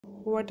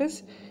what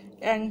is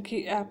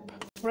ANKI app,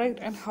 right?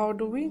 And how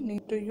do we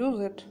need to use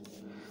it?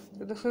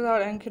 So this is our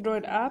ANKI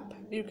Droid app.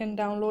 You can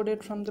download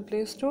it from the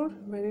Play Store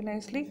very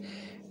nicely.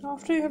 Now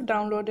after you have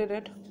downloaded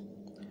it,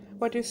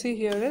 what you see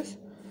here is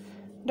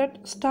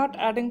that start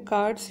adding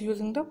cards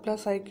using the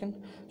plus icon.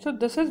 So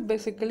this is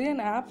basically an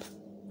app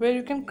where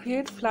you can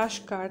create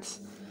flashcards.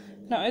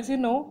 Now as you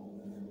know,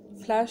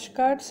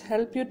 flashcards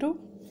help you to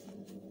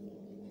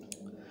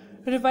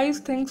revise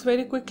things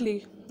very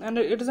quickly, and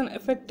it is an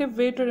effective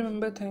way to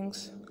remember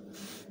things.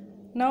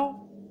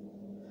 Now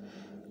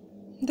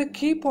the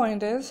key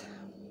point is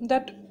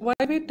that why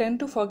we tend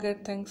to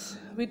forget things.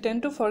 We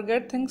tend to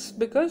forget things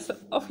because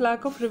of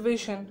lack of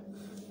revision.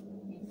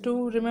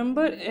 To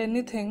remember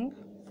anything,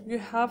 you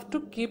have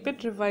to keep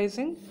it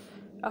revising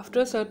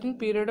after a certain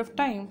period of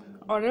time,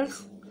 or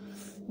else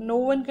no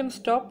one can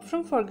stop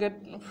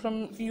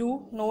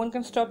no one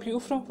can stop you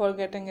from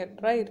forgetting it,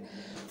 right?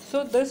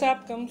 So this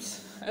app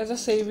comes as a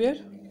savior,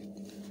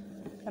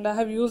 and I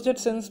have used it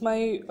since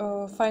my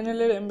final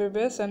year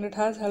MBBS, and it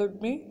has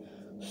helped me.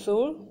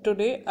 So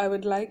today I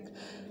would like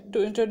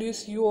to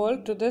introduce you all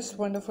to this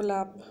wonderful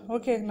app.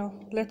 Okay, now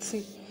let's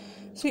see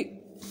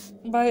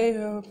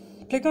by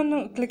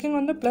clicking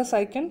on the plus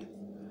icon,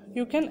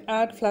 you can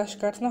add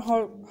flashcards. Now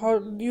how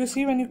do you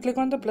see when you click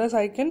on the plus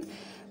icon,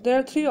 there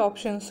are three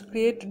options: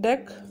 create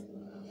deck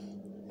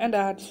and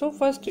add. So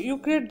first you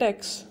create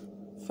decks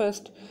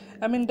first.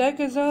 Deck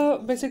is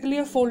basically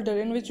a folder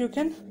in which you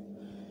can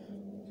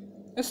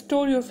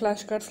store your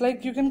flashcards.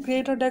 Like you can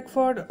create a deck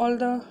for all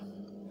the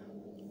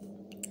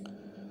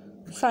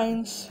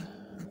signs,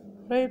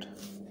 right?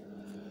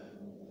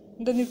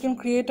 Then you can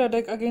create a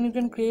deck again. You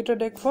can create a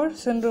deck for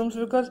syndromes,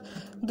 because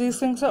these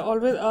things are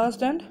always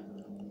asked and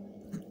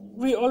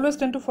we always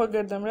tend to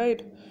forget them,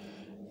 right?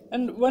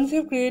 And once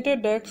you've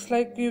created decks,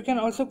 like you can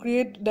also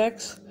create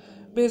decks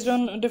based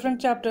on different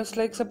chapters.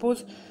 Like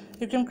suppose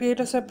you can create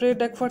a separate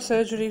deck for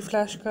surgery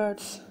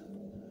flashcards,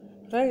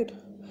 right?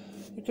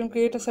 You can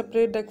create a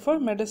separate deck for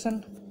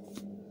medicine.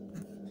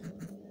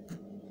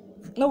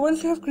 Now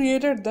once you have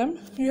created them,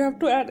 you have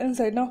to add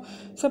inside. Now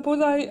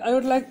suppose I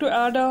would like to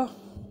add a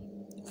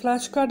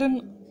flashcard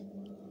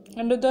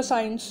under the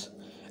science,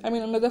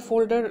 under the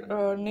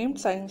folder named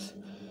science.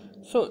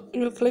 So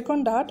you will click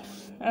on that,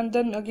 and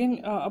then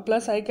again a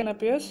plus icon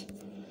appears,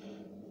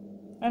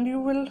 and you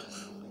will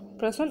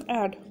press on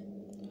add.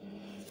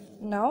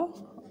 Now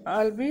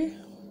I'll be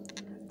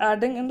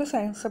adding in the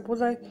sign.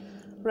 Suppose I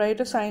write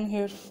a sign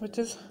here which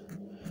is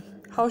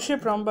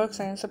house-shape Romberg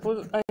sign.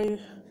 Suppose I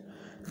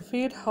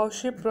feed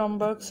house-shape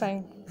Romberg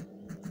sign,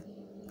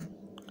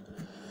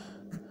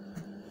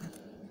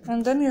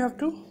 and then you have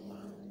to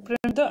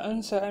print the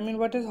answer.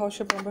 What is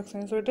house-shape Romberg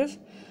sign? So it is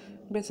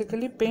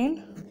basically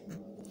pain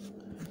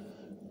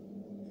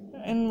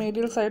in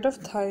medial side of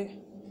thigh.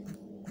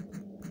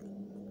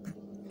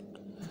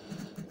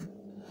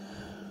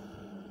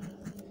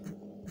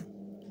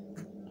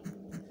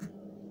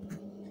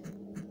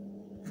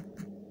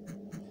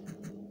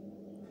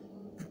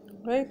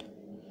 Right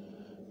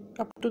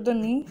up to the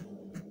knee.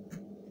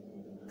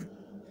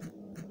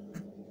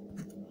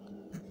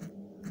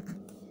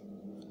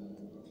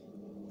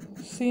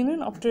 Seen in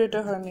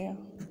obturator hernia.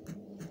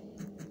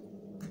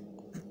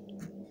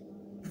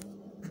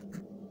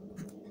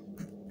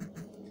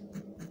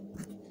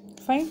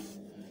 Fine.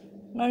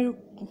 Now you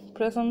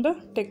press on the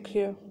tick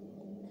here,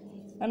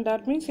 and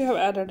that means you have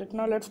added it.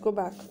 Now let's go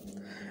back.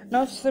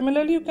 Now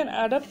similarly you can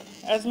add up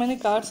as many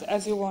cards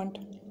as you want,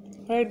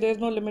 right? There's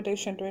no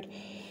limitation to it.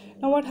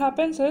 Now what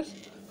happens is,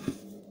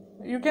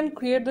 you can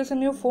create this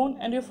in your phone,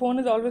 and your phone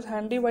is always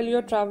handy while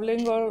you're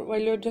traveling or while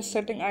you're just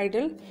sitting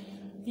idle.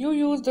 You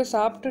use this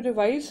app to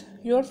revise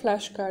your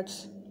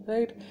flashcards,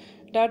 right?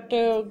 That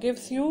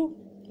gives you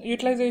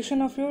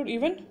utilization of your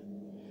even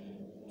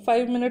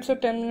 5 minutes or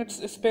 10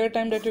 minutes spare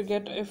time that you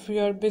get if you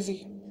are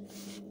busy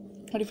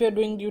or if you are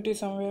doing duty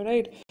somewhere,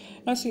 right?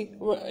 Now see,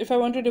 if I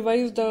want to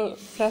revise the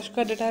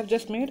flashcard that I have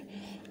just made,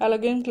 I'll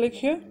again click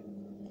here,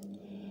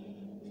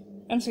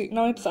 and see,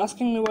 now it's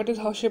asking me what is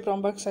house-shape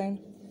Romberg sign.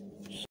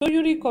 So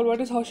you recall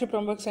what is house-shape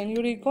Romberg sign,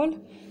 you recall,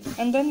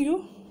 and then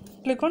you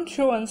click on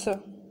show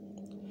answer.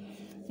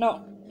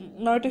 Now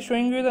it is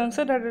showing you the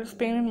answer, that it is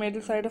pain in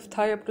medial side of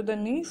thigh up to the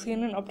knee,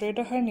 seen in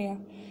obturator hernia.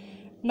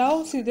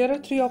 Now see, there are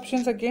three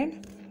options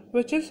again,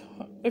 which is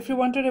if you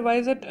want to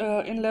revise it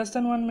in less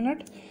than 1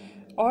 minute,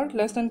 or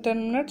less than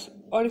 10 minutes,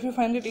 or if you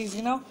find it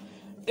easy. Now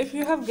if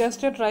you have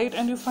guessed it right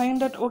and you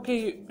find that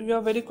okay, you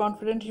are very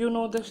confident, you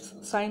know this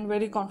sign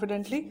very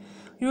confidently,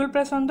 you will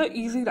press on the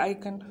easy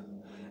icon,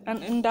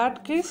 and in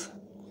that case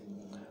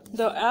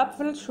the app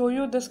will show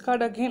you this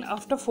card again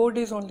after 4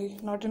 days only,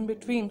 not in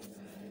between.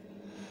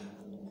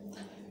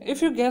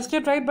 If you guessed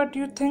it right but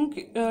you think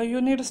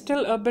you need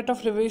still a bit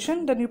of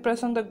revision, then you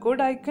press on the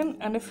good icon,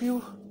 and if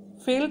you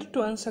failed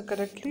to answer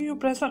correctly, you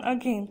press on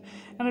again,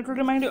 and it will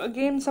remind you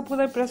again. Suppose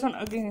I press on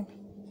again,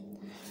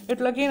 it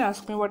will again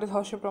ask me what is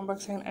house-shape Romberg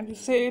sign, and you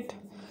say it.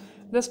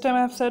 This time I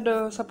have said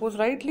suppose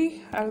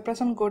rightly, I will press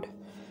on good.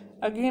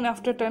 Again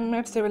after 10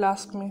 minutes they will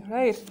ask me,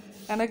 right?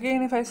 And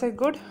again if I say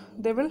good,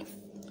 they will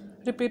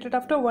repeat it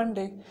after 1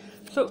 day.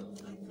 So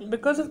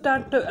because of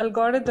that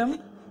algorithm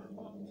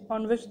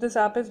on which this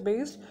app is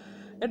based,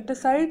 it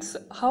decides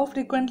how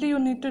frequently you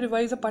need to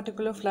revise a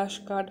particular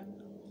flashcard,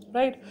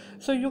 right?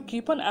 So you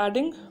keep on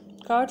adding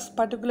cards,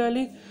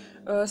 particularly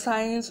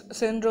signs,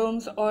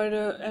 syndromes, or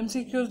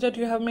MCQs that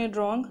you have made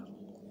wrong.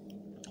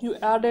 You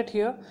add it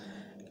here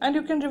and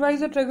you can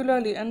revise it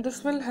regularly, and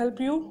this will help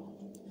you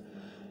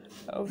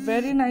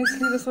very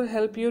nicely. This will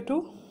help you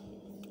to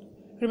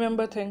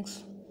remember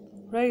things,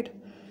 right?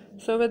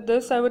 So with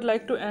this I would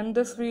like to end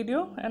this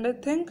video, and I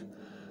think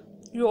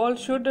you all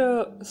should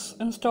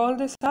install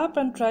this app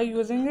and try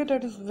using it.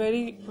 It is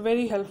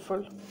very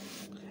helpful.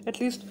 At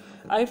least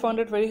I found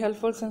it very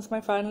helpful since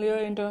my final year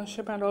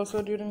internship and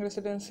also during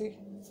residency,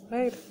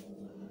 right?